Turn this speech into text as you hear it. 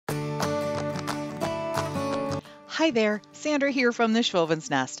Hi there, Sandra here from the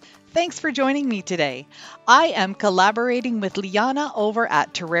Schwowin's Nest. Thanks for joining me today. I am collaborating with Liana over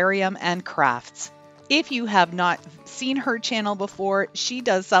at Terrarium and Crafts. If you have not seen her channel before, she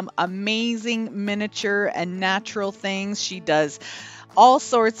does some amazing miniature and natural things. She does all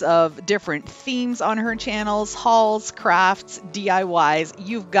sorts of different themes on her channels, hauls, crafts, DIYs.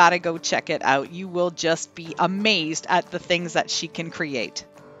 You've got to go check it out. You will just be amazed at the things that she can create.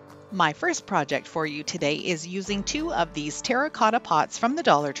 My first project for you today is using two of these terracotta pots from the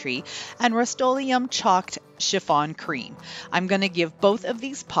Dollar Tree and Rust-Oleum chalked chiffon cream. I'm going to give both of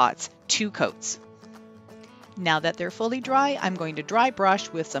these pots 2 coats. Now that they're fully dry, I'm going to dry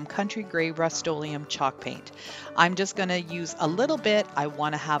brush with some country gray Rust-Oleum chalk paint. I'm just going to use a little bit. I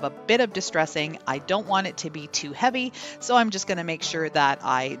want to have a bit of distressing. I don't want it to be too heavy, so I'm just going to make sure that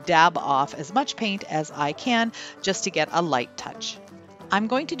I dab off as much paint as I can just to get a light touch. I'm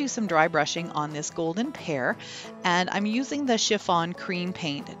going to do some dry brushing on this golden pear, and I'm using the chiffon cream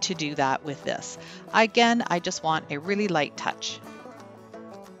paint to do that with this. Again, I just want a really light touch.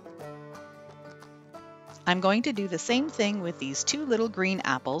 I'm going to do the same thing with these 2 little green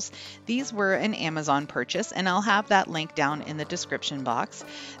apples. These were an Amazon purchase, and I'll have that link down in the description box.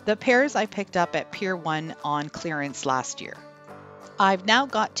 The pears I picked up at Pier 1 on clearance last year. I've now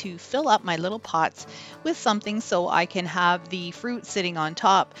got to fill up my little pots with something so I can have the fruit sitting on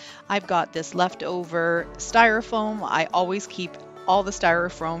top. I've got this leftover styrofoam. I always keep all the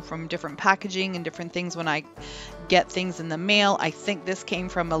styrofoam from different packaging and different things when I get things in the mail. I think this came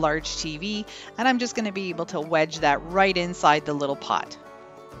from a large TV, and I'm just going to be able to wedge that right inside the little pot.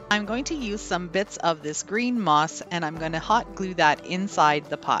 I'm going to use some bits of this green moss, and I'm going to hot glue that inside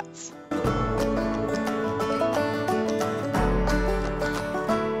the pots.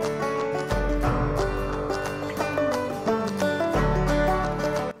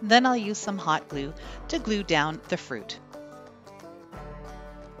 Then I'll use some hot glue to glue down the fruit.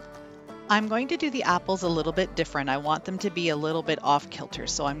 I'm going to do the apples a little bit different. I want them to be a little bit off kilter,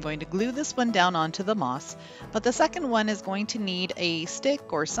 so I'm going to glue this one down onto the moss, but the second one is going to need a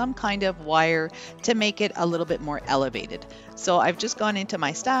stick or some kind of wire to make it a little bit more elevated. So I've just gone into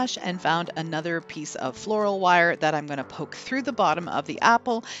my stash and found another piece of floral wire that I'm going to poke through the bottom of the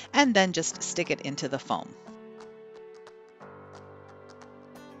apple and then just stick it into the foam.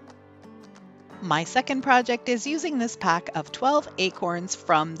 My second project is using this pack of 12 acorns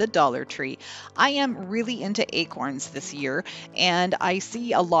from the Dollar Tree. I am really into acorns this year, and I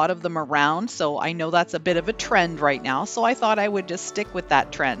see a lot of them around, so I know that's a bit of a trend right now, so I thought I would just stick with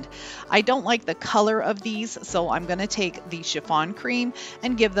that trend. I don't like the color of these, so I'm going to take the chiffon cream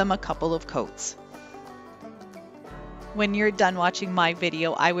and give them a couple of coats. When you're done watching my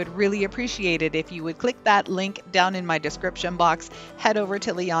video, I would really appreciate it if you would click that link down in my description box, head over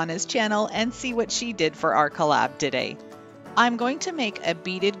to Liana's channel, and see what she did for our collab today. I'm going to make a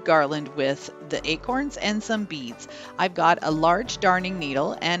beaded garland with the acorns and some beads. I've got a large darning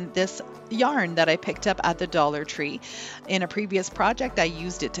needle and this yarn that I picked up at the Dollar Tree. In a previous project, I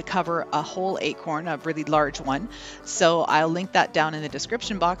used it to cover a whole acorn, a really large one. So I'll link that down in the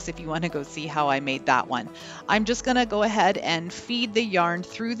description box if you want to go see how I made that one. I'm just going to go ahead and feed the yarn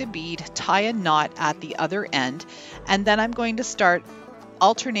through the bead, tie a knot at the other end, and then I'm going to start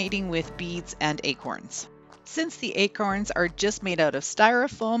alternating with beads and acorns. Since the acorns are just made out of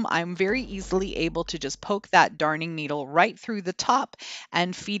styrofoam, I'm very easily able to just poke that darning needle right through the top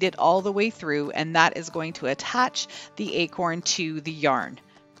and feed it all the way through, and that is going to attach the acorn to the yarn.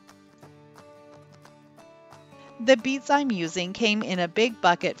 The beads I'm using came in a big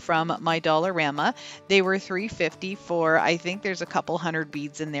bucket from my Dollarama. They were $3.50 for, I think there's a couple hundred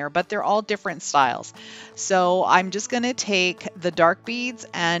beads in there, but they're all different styles. So I'm just going to take the dark beads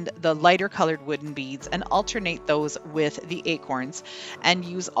and the lighter colored wooden beads and alternate those with the acorns and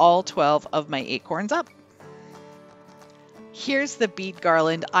use all 12 of my acorns up. Here's the bead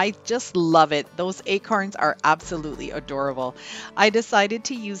garland. I just love it. Those acorns are absolutely adorable. I decided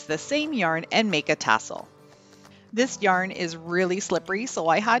to use the same yarn and make a tassel. This yarn is really slippery, so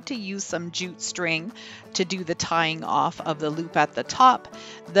I had to use some jute string to do the tying off of the loop at the top.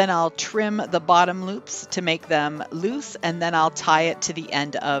 Then I'll trim the bottom loops to make them loose, and then I'll tie it to the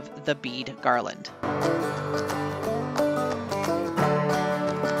end of the bead garland.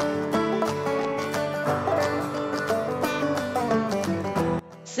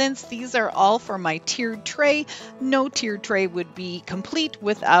 Since these are all for my tiered tray, no tiered tray would be complete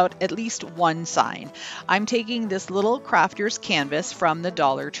without at least one sign. I'm taking this little crafter's canvas from the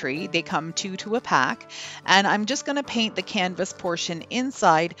Dollar Tree. They come 2 to a pack, and I'm just going to paint the canvas portion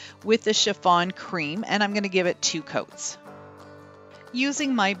inside with the chiffon cream, and I'm going to give it 2 coats.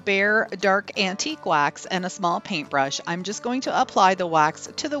 Using my bare dark antique wax and a small paintbrush, I'm just going to apply the wax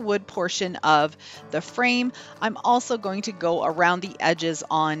to the wood portion of the frame. I'm also going to go around the edges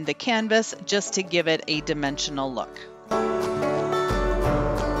on the canvas just to give it a dimensional look.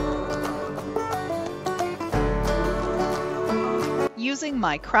 Using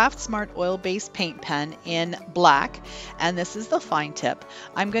my CraftSmart oil-based paint pen in black, and this is the fine tip,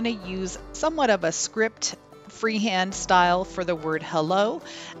 I'm going to use somewhat of a script freehand style for the word hello,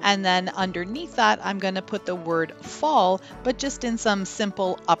 and then underneath that I'm going to put the word fall, but just in some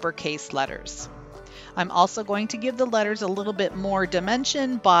simple uppercase letters. I'm also going to give the letters a little bit more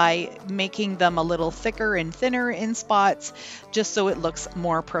dimension by making them a little thicker and thinner in spots, just so it looks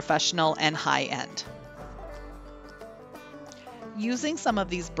more professional and high-end. Using some of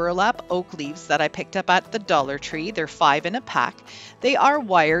these burlap oak leaves that I picked up at the Dollar Tree, they're 5 in a pack. They are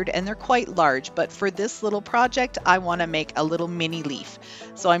wired and they're quite large, but for this little project, I want to make a little mini leaf.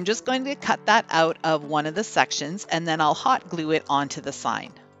 So I'm just going to cut that out of one of the sections and then I'll hot glue it onto the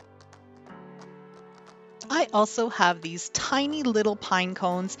sign. I also have these tiny little pine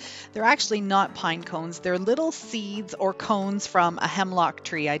cones. They're actually not pine cones. They're little seeds or cones from a hemlock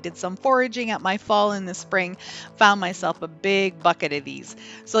tree. I did some foraging at my fall in the spring, found myself a big bucket of these.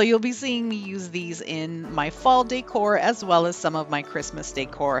 So you'll be seeing me use these in my fall decor as well as some of my Christmas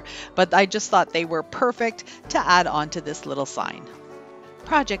decor. But I just thought they were perfect to add onto this little sign.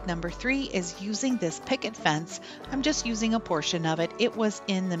 Project number 3 is using this picket fence. I'm just using a portion of it. It was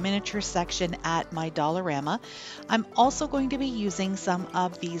in the miniature section at my Dollarama. I'm also going to be using some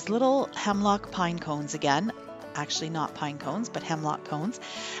of these little hemlock pine cones again. Actually not pine cones, but hemlock cones.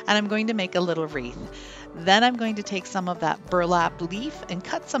 And I'm going to make a little wreath. Then I'm going to take some of that burlap leaf and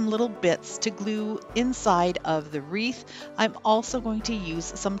cut some little bits to glue inside of the wreath. I'm also going to use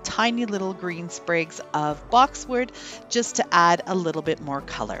some tiny little green sprigs of boxwood just to add a little bit more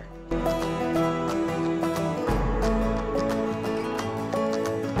color.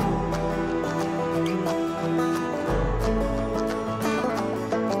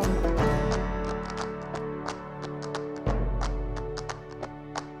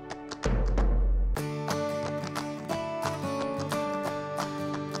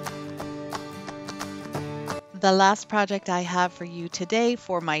 The last project I have for you today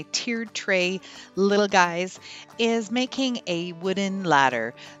for my tiered tray little guys is making a wooden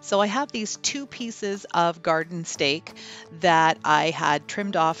ladder. So I have these 2 pieces of garden stake that I had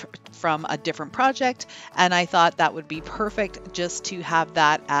trimmed off from a different project, and I thought that would be perfect just to have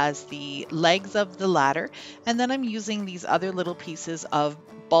that as the legs of the ladder. And then I'm using these other little pieces of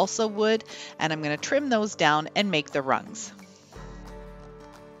balsa wood, and I'm going to trim those down and make the rungs.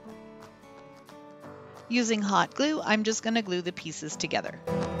 Using hot glue, I'm just going to glue the pieces together.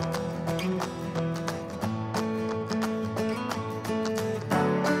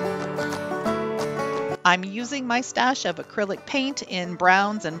 I'm using my stash of acrylic paint in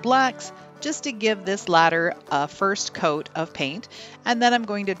browns and blacks just to give this ladder a first coat of paint, and then I'm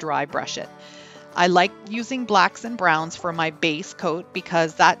going to dry brush it. I like using blacks and browns for my base coat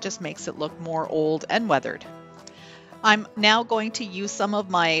because that just makes it look more old and weathered. I'm now going to use some of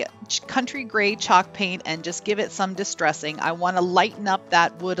my country gray chalk paint and just give it some distressing. I want to lighten up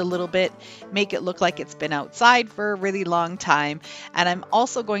that wood a little bit, make it look like it's been outside for a really long time. And I'm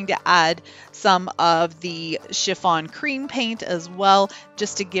also going to add some of the chiffon cream paint as well,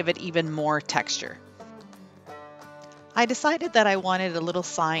 just to give it even more texture. I decided that I wanted a little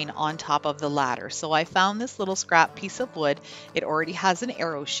sign on top of the ladder, so I found this little scrap piece of wood. It already has an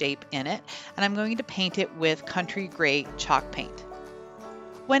arrow shape in it, and I'm going to paint it with country gray chalk paint.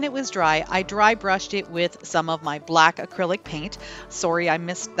 When it was dry, I dry brushed it with some of my black acrylic paint. Sorry, I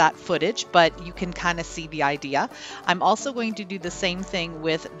missed that footage, but you can kind of see the idea. I'm also going to do the same thing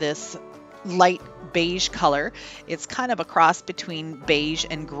with this light beige color. It's kind of a cross between beige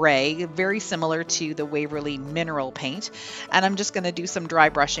and gray, very similar to the Waverly mineral paint. And I'm just going to do some dry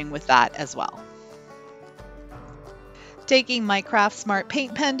brushing with that as well. Taking my CraftSmart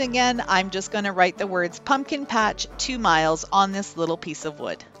paint pen again, I'm just going to write the words Pumpkin Patch 2 miles on this little piece of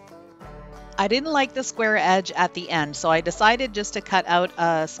wood. I didn't like the square edge at the end, so I decided just to cut out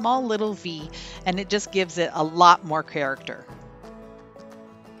a small little V, and it just gives it a lot more character.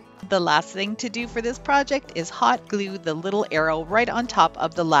 The last thing to do for this project is hot glue the little arrow right on top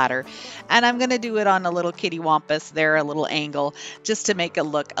of the ladder. And I'm going to do it on a little kitty wampus there, a little angle, just to make it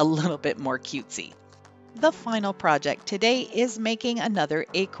look a little bit more cutesy. The final project today is making another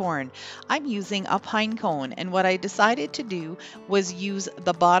acorn. I'm using a pine cone, and what I decided to do was use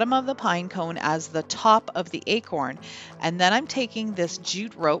the bottom of the pine cone as the top of the acorn. And then I'm taking this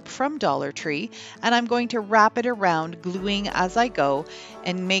jute rope from Dollar Tree and I'm going to wrap it around, gluing as I go,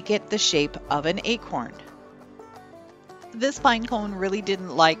 and make it the shape of an acorn. This pine cone really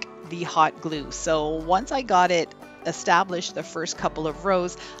didn't like the hot glue, so once I got it established the first couple of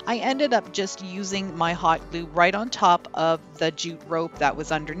rows, I ended up just using my hot glue right on top of the jute rope that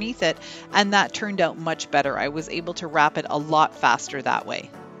was underneath it, and that turned out much better. I was able to wrap it a lot faster that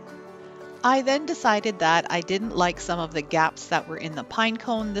way. I then decided that I didn't like some of the gaps that were in the pine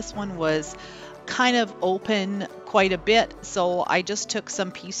cone. This one was kind of open quite a bit, so I just took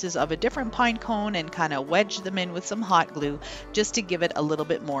some pieces of a different pine cone and kind of wedged them in with some hot glue just to give it a little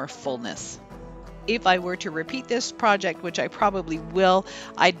bit more fullness. If I were to repeat this project, which I probably will,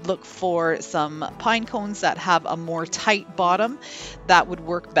 I'd look for some pine cones that have a more tight bottom. That would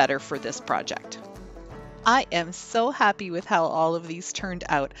work better for this project. I am so happy with how all of these turned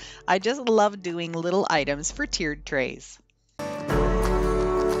out. I just love doing little items for tiered trays.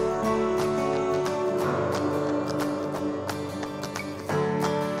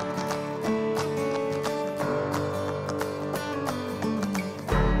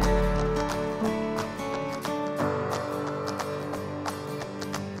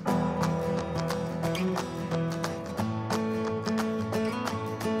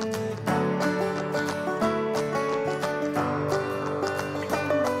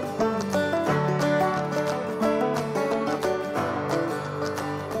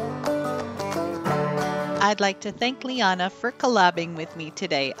 I'd like to thank Liana for collabing with me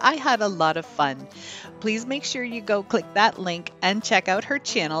today. I had a lot of fun. Please make sure you go click that link and check out her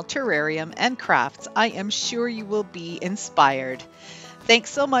channel, Terrarium and Crafts. I am sure you will be inspired.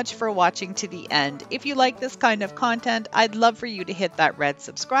 Thanks so much for watching to the end. If you like this kind of content, I'd love for you to hit that red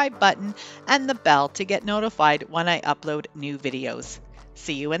subscribe button and the bell to get notified when I upload new videos.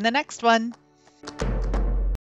 See you in the next one.